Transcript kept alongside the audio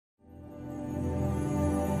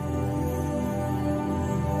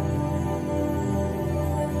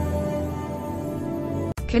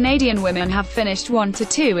Canadian women have finished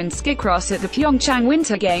 1-2 in skicross at the Pyeongchang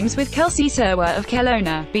Winter Games, with Kelsey Serwa of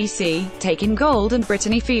Kelowna, BC, taking gold and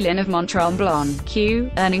Brittany Phelan of Mont-Tremblant, Q,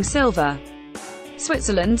 earning silver.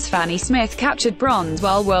 Switzerland's Fanny Smith captured bronze,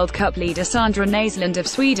 while World Cup leader Sandra Naisland of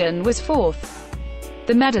Sweden was fourth.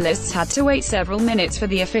 The medalists had to wait several minutes for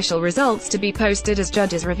the official results to be posted as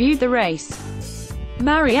judges reviewed the race.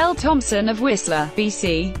 Marielle Thompson of Whistler,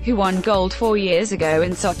 BC, who won gold 4 years ago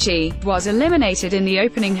in Sochi, was eliminated in the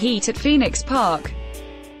opening heat at Phoenix Park.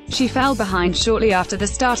 She fell behind shortly after the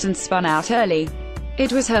start and spun out early.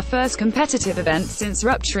 It was her first competitive event since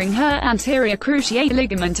rupturing her anterior cruciate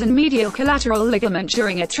ligament and medial collateral ligament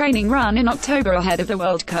during a training run in October ahead of the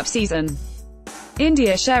World Cup season.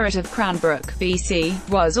 India Sherritt of Cranbrook, BC,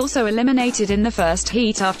 was also eliminated in the first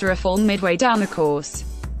heat after a fall midway down the course.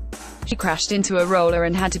 She crashed into a roller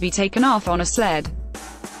and had to be taken off on a sled.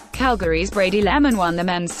 Calgary's Brady Lemon won the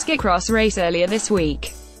men's skicross race earlier this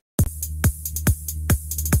week.